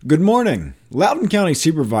Good morning. Loudoun County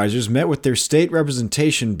supervisors met with their state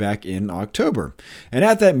representation back in October. And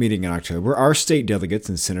at that meeting in October, our state delegates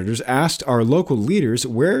and senators asked our local leaders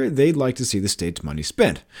where they'd like to see the state's money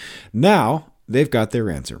spent. Now, they've got their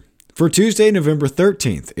answer. For Tuesday, November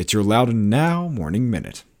 13th, it's your Loudoun Now Morning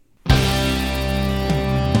Minute.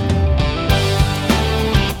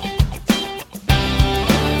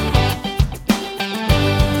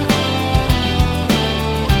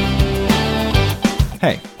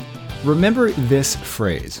 Hey, remember this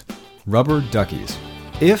phrase, rubber duckies.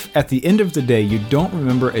 If at the end of the day you don't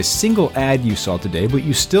remember a single ad you saw today, but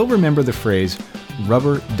you still remember the phrase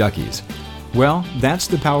rubber duckies, well, that's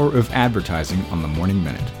the power of advertising on the Morning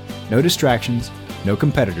Minute. No distractions, no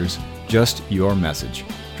competitors, just your message.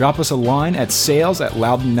 Drop us a line at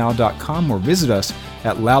sales@loudounnow.com or visit us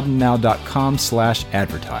at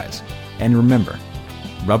loudounnow.com/advertise. And remember,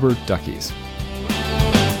 rubber duckies.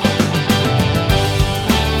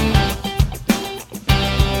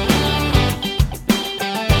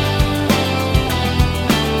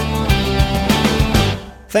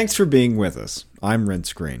 Thanks for being with us. I'm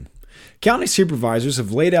Rentz Green. County supervisors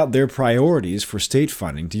have laid out their priorities for state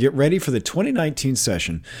funding to get ready for the 2019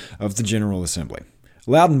 session of the General Assembly.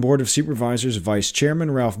 Loudoun Board of Supervisors Vice Chairman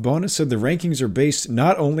Ralph Bona said the rankings are based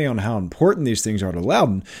not only on how important these things are to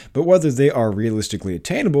Loudoun, but whether they are realistically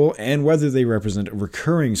attainable and whether they represent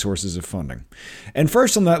recurring sources of funding. And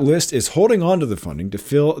first on that list is holding on to the funding to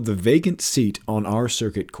fill the vacant seat on our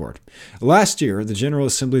circuit court. Last year, the General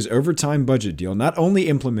Assembly's overtime budget deal not only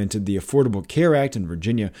implemented the Affordable Care Act in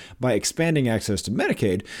Virginia by expanding access to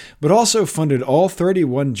Medicaid, but also funded all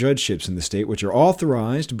 31 judgeships in the state which are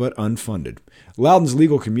authorized but unfunded. Loudoun's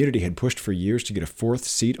legal community had pushed for years to get a fourth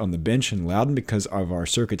seat on the bench in Loudoun because of our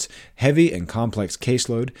circuit's heavy and complex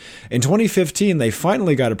caseload. In 2015, they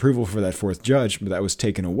finally got approval for that fourth judge, but that was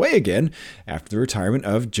taken away again after the retirement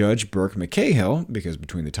of Judge Burke McCahill, because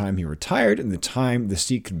between the time he retired and the time the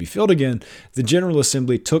seat could be filled again, the General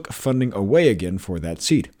Assembly took funding away again for that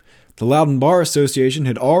seat. The Loudoun Bar Association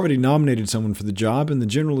had already nominated someone for the job, and the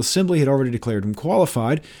General Assembly had already declared him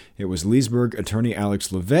qualified. It was Leesburg attorney Alex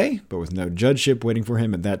LeVay, but with no judgeship waiting for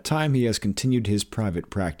him at that time, he has continued his private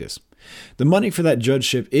practice. The money for that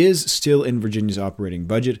judgeship is still in Virginia's operating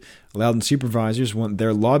budget. Loudoun supervisors want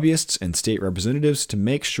their lobbyists and state representatives to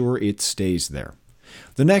make sure it stays there.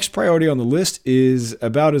 The next priority on the list is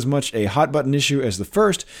about as much a hot-button issue as the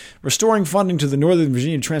first, restoring funding to the Northern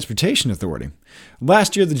Virginia Transportation Authority.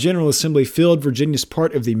 Last year, the General Assembly filled Virginia's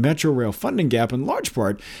part of the Metro Rail funding gap in large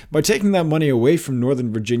part by taking that money away from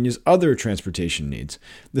Northern Virginia's other transportation needs.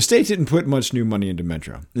 The state didn't put much new money into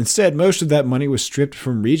Metro. Instead, most of that money was stripped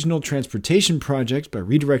from regional transportation projects by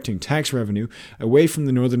redirecting tax revenue away from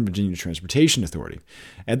the Northern Virginia Transportation Authority.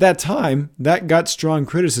 At that time, that got strong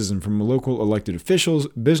criticism from local elected officials,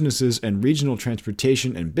 businesses, and regional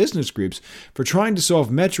transportation and business groups for trying to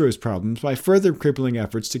solve Metro's problems by further crippling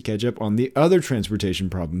efforts to catch up on the other transportation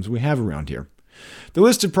problems we have around here. The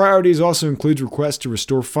list of priorities also includes requests to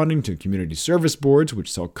restore funding to community service boards,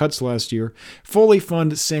 which saw cuts last year, fully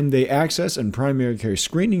fund same-day access and primary care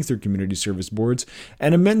screening through community service boards,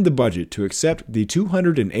 and amend the budget to accept the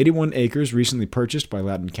 281 acres recently purchased by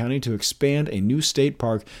Loudoun County to expand a new state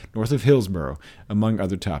park north of Hillsborough, among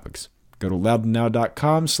other topics. Go to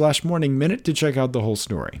loudounnow.com/Morning Minute to check out the whole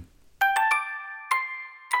story.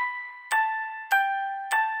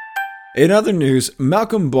 In other news,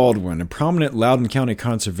 Malcolm Baldwin, a prominent Loudoun County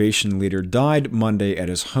conservation leader, died Monday at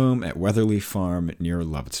his home at Weatherly Farm near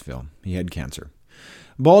Lovettsville. He had cancer.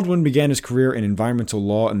 Baldwin began his career in environmental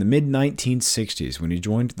law in the mid-1960s when he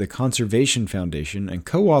joined the Conservation Foundation and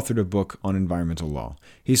co-authored a book on environmental law.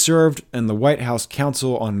 He served in the White House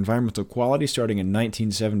Council on Environmental Quality starting in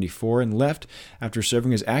 1974 and left after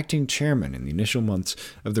serving as acting chairman in the initial months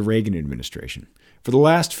of the Reagan administration. For the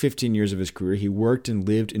last 15 years of his career, he worked and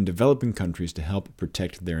lived in developing countries to help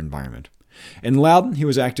protect their environment. In Loudoun, he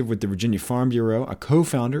was active with the Virginia Farm Bureau, a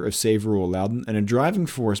co-founder of Save Rural Loudoun, and a driving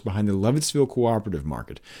force behind the Lovettsville Cooperative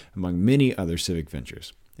Market, among many other civic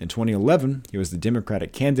ventures. In 2011, he was the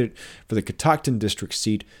Democratic candidate for the Catoctin District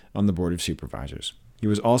seat on the Board of Supervisors. He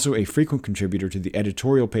was also a frequent contributor to the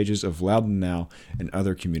editorial pages of Loudoun Now and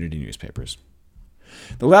other community newspapers.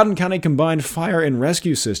 The Loudoun County Combined Fire and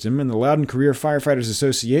Rescue System and the Loudoun Career Firefighters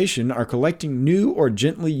Association are collecting new or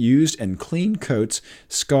gently used and clean coats,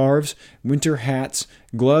 scarves, winter hats,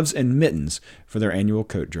 gloves, and mittens for their annual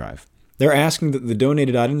coat drive. They're asking that the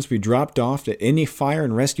donated items be dropped off at any fire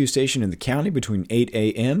and rescue station in the county between 8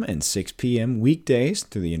 a.m. and 6 p.m. weekdays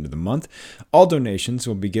through the end of the month. All donations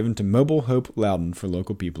will be given to Mobile Hope Loudoun for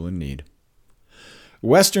local people in need.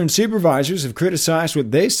 Western supervisors have criticized what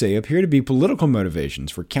they say appear to be political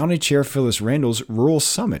motivations for County Chair Phyllis Randall's Rural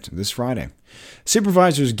Summit this Friday.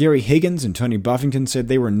 Supervisors Gary Higgins and Tony Buffington said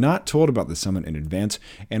they were not told about the summit in advance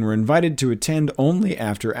and were invited to attend only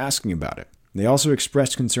after asking about it. They also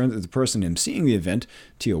expressed concern that the person emceeing the event,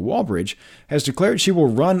 Tia Walbridge, has declared she will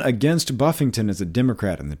run against Buffington as a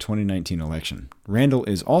Democrat in the 2019 election. Randall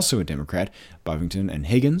is also a Democrat. Buffington and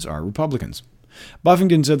Higgins are Republicans.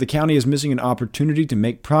 Buffington said the county is missing an opportunity to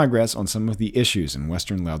make progress on some of the issues in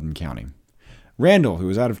western Loudoun County. Randall, who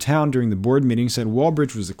was out of town during the board meeting, said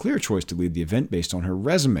Walbridge was a clear choice to lead the event based on her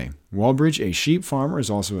resume. Walbridge, a sheep farmer, is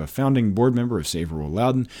also a founding board member of Save Rural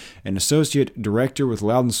Loudoun, an associate director with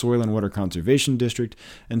Loudoun Soil and Water Conservation District,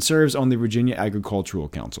 and serves on the Virginia Agricultural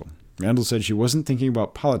Council. Randall said she wasn't thinking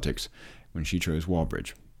about politics when she chose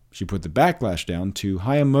Walbridge. She put the backlash down to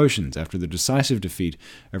high emotions after the decisive defeat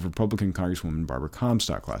of Republican Congresswoman Barbara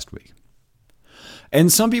Comstock last week.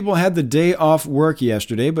 And some people had the day off work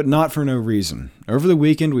yesterday, but not for no reason. Over the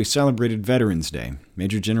weekend, we celebrated Veterans Day.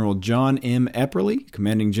 Major General John M. Epperly,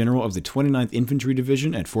 commanding general of the 29th Infantry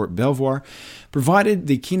Division at Fort Belvoir, provided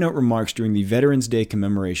the keynote remarks during the Veterans Day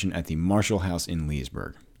commemoration at the Marshall House in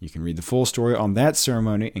Leesburg. You can read the full story on that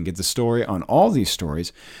ceremony and get the story on all these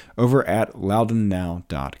stories over at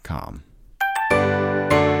loudounnow.com.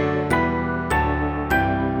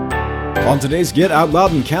 On today's Get Out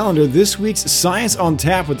Loudoun calendar, this week's Science on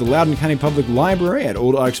Tap with the Loudoun County Public Library at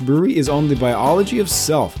Old Ox Brewery is on the biology of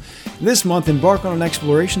self. This month, embark on an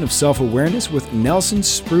exploration of self-awareness with Nelson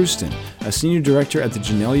Spruceton, a senior director at the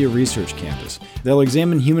Genelia Research Campus. They'll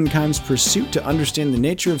examine humankind's pursuit to understand the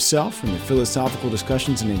nature of self, from the philosophical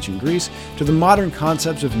discussions in ancient Greece to the modern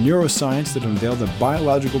concepts of neuroscience that unveil the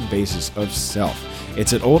biological basis of self.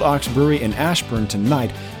 It's at Old Ox Brewery in Ashburn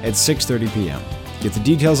tonight at 6:30 p.m. Get the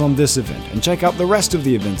details on this event and check out the rest of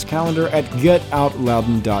the event's calendar at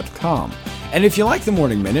getoutloudon.com. And if you like the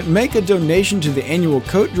Morning Minute, make a donation to the annual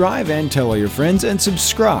coat drive and tell all your friends, and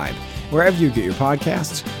subscribe wherever you get your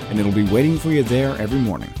podcasts, and it'll be waiting for you there every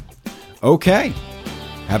morning. Okay,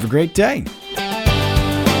 have a great day.